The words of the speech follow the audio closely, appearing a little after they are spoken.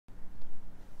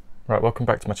Right, welcome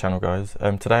back to my channel, guys.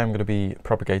 Today I'm going to be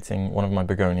propagating one of my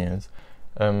begonias.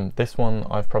 This one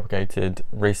I've propagated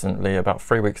recently, about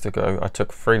 3 weeks ago. I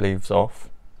took 3 leaves off,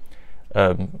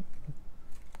 and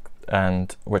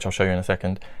which I'll show you in a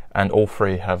second, and all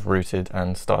 3 have rooted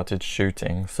and started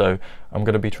shooting. So I'm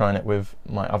going to be trying it with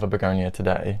my other begonia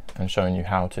today and showing you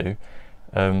how to.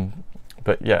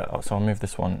 But yeah, so I'll move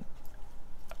this one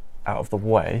out of the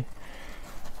way,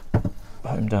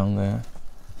 put him down there.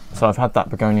 So I've had that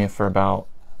begonia for about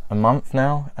a month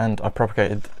now, and I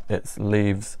propagated its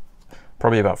leaves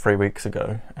probably about 3 weeks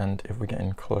ago. And if we get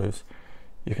in close,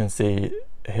 you can see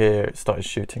here it started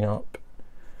shooting up.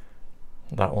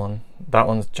 That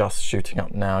one's just shooting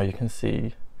up now. You can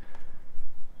see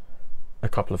a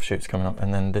couple of shoots coming up,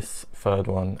 and then this third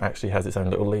one actually has its own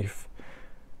little leaf.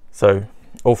 So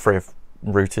all 3 have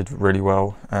rooted really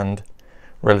well and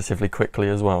relatively quickly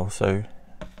as well. So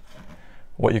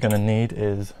what you're going to need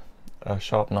is a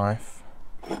sharp knife,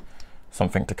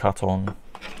 something to cut on,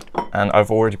 and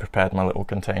I've already prepared my little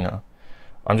container.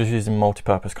 I'm just using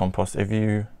multi-purpose compost. If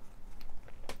you're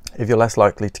less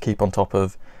likely to keep on top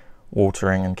of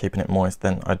watering and keeping it moist,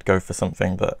 then I'd go for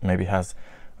something that maybe has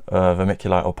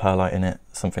vermiculite or perlite in it,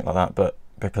 something like that. But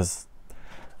because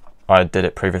I did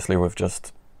it previously with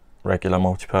just regular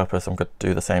multi-purpose, I'm going to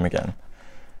do the same again.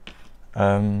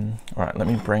 Right, let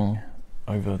me bring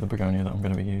over the begonia that I'm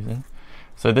going to be using.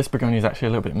 So this begonia is actually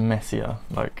a little bit messier,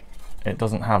 like it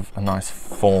doesn't have a nice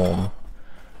form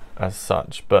as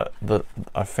such, but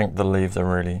I think the leaves are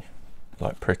really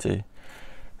like pretty.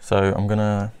 So I'm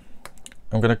gonna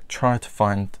try to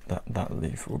find that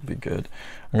leaf would be good.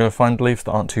 I'm gonna find leaves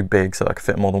that aren't too big so that I can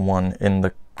fit more than one in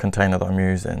the container that I'm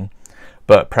using,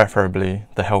 but preferably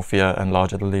the healthier and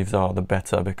larger the leaves are, the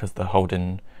better, because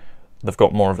they've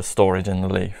got more of a storage in the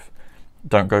leaf.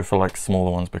 Don't go for like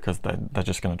smaller ones because they're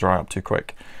just going to dry up too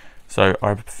quick. So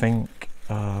I think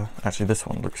actually this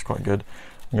one looks quite good.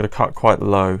 I'm going to cut quite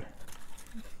low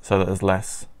so that there's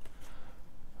less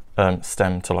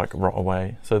stem to like rot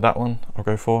away. So that one I'll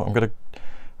go for.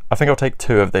 I think I'll take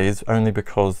 2 of these, only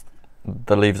because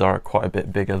the leaves are quite a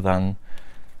bit bigger than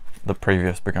the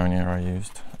previous begonia I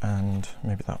used. And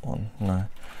maybe that one, no,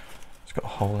 it's got a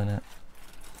hole in it.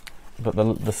 But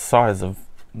the size of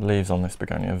leaves on this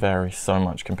begonia vary so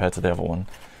much compared to the other one.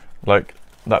 Like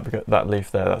that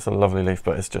leaf there, that's a lovely leaf,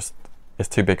 but it's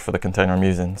too big for the container I'm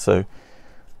using. So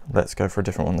let's go for a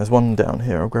different one. There's one down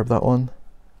here, I'll grab that one.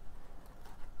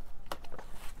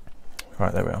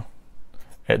 Right, there we are.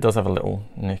 It does have a little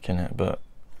nick in it, but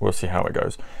we'll see how it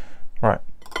goes. Right,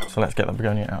 so let's get the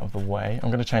begonia out of the way. I'm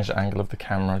going to change the angle of the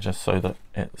camera just so that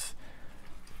it's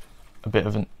a bit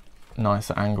of a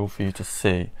nicer angle for you to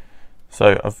see.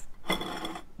 So I've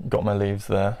got my leaves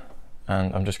there,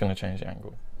 and I'm just going to change the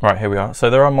angle. Right, here we are. So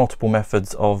there are multiple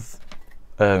methods of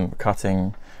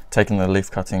taking the leaf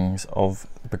cuttings of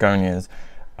begonias.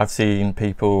 I've seen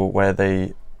people where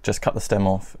they just cut the stem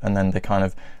off and then they kind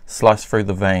of slice through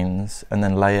the veins and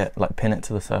then lay it, like pin it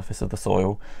to the surface of the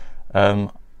soil.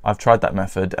 I've tried that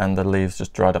method and the leaves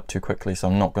just dried up too quickly, so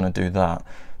I'm not going to do that.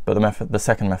 But the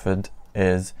second method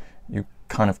is you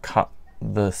kind of cut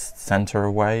the center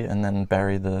away and then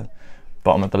bury the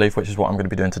bottom of the leaf, which is what I'm going to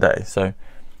be doing today. So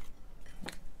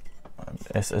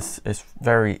it's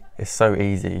so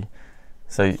easy.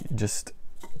 So you just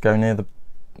go near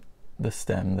the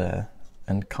stem there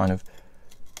and kind of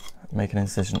make an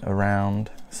incision around.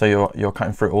 So you're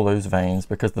cutting through all those veins,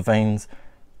 because the veins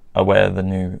are where the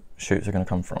new shoots are going to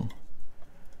come from.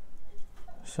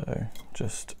 So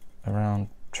just around,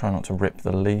 try not to rip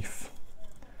the leaf,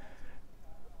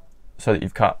 so that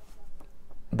you've cut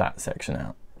that section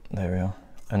out. There we are.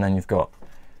 And then you've got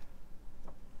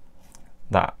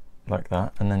that, like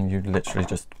that, and then you literally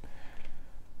just,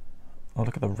 oh,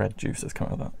 look at the red juice that's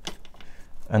coming out of that.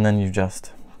 And then you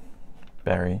just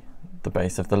bury the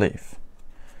base of the leaf.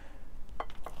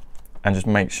 And just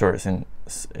make sure it's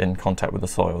in contact with the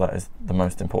soil. That is the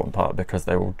most important part, because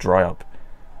they will dry up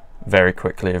very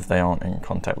quickly if they aren't in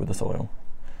contact with the soil.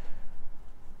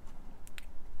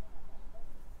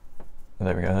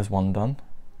 There we go, there's one done.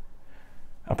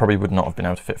 I probably would not have been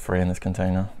able to fit 3 in this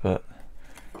container, but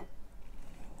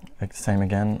same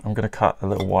again. I'm going to cut a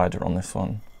little wider on this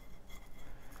one.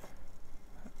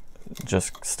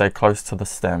 Just stay close to the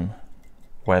stem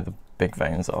where the big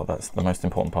veins are. That's the most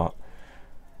important part.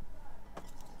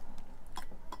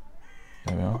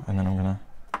 There we are. And then I'm going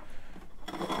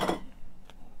to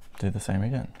do the same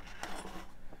again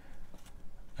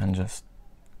and just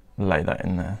lay that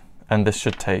in there. And this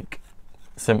should take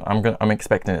I'm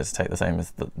expecting it to take the same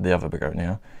as the other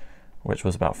begonia, which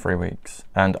was about 3 weeks.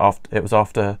 And it was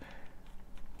after,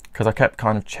 because I kept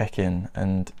kind of checking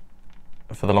and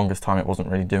for the longest time it wasn't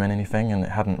really doing anything and it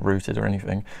hadn't rooted or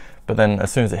anything. But then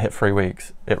as soon as it hit 3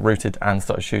 weeks, it rooted and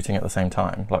started shooting at the same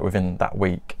time, like within that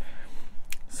week.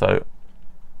 So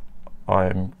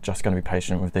I'm just going to be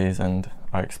patient with these, and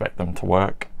I expect them to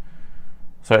work.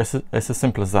 So it's as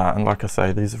simple as that. And like I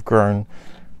say, these have grown.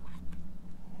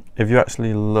 If you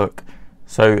actually look,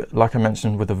 so like I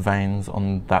mentioned with the veins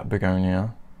on that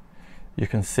begonia, you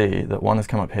can see that one has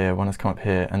come up here, one has come up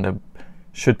here, and there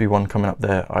should be one coming up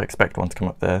there. I expect one to come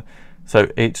up there. So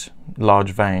each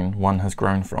large vein, one has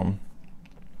grown from.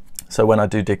 So when I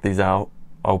do dig these out,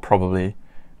 I'll probably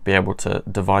be able to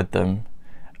divide them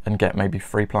and get maybe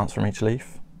 3 plants from each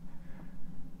leaf.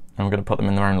 And I'm going to put them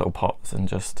in their own little pots and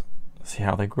just see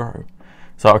how they grow.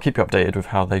 So I'll keep you updated with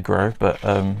how they grow, but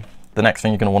the next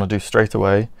thing you're going to want to do straight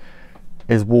away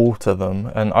is water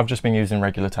them. And I've just been using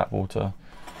regular tap water.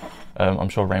 I'm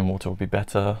sure rainwater will be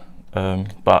better,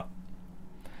 but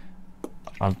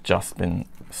I've just been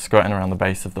squirting around the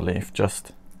base of the leaf,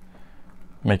 just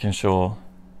making sure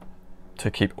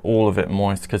to keep all of it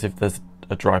moist, because if there's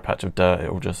a dry patch of dirt,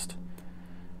 it will just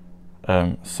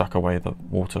suck away the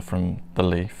water from the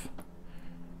leaf.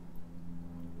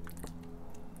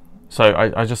 So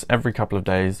I just, every couple of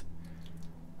days,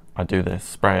 I do this,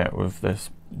 spray it with this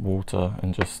water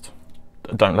and just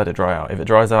don't let it dry out. If it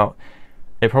dries out,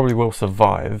 it probably will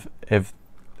survive if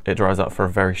it dries out for a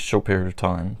very short period of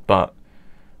time, but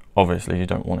obviously you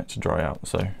don't want it to dry out.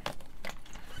 So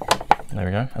there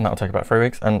we go, and that'll take about 3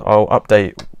 weeks, and I'll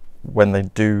update when they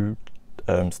do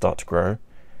start to grow,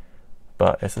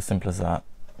 but it's as simple as that.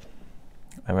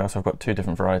 And we also have got 2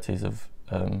 different varieties of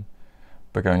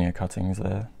begonia cuttings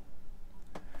there.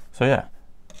 So yeah,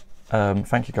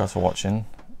 thank you guys for watching.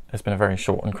 It's been a very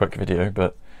short and quick video,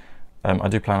 but I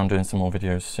do plan on doing some more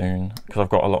videos soon, because I've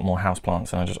got a lot more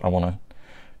houseplants and I want to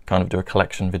kind of do a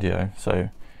collection video, so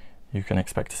you can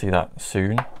expect to see that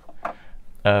soon.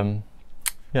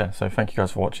 Yeah, so thank you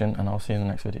guys for watching, and I'll see you in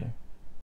the next video.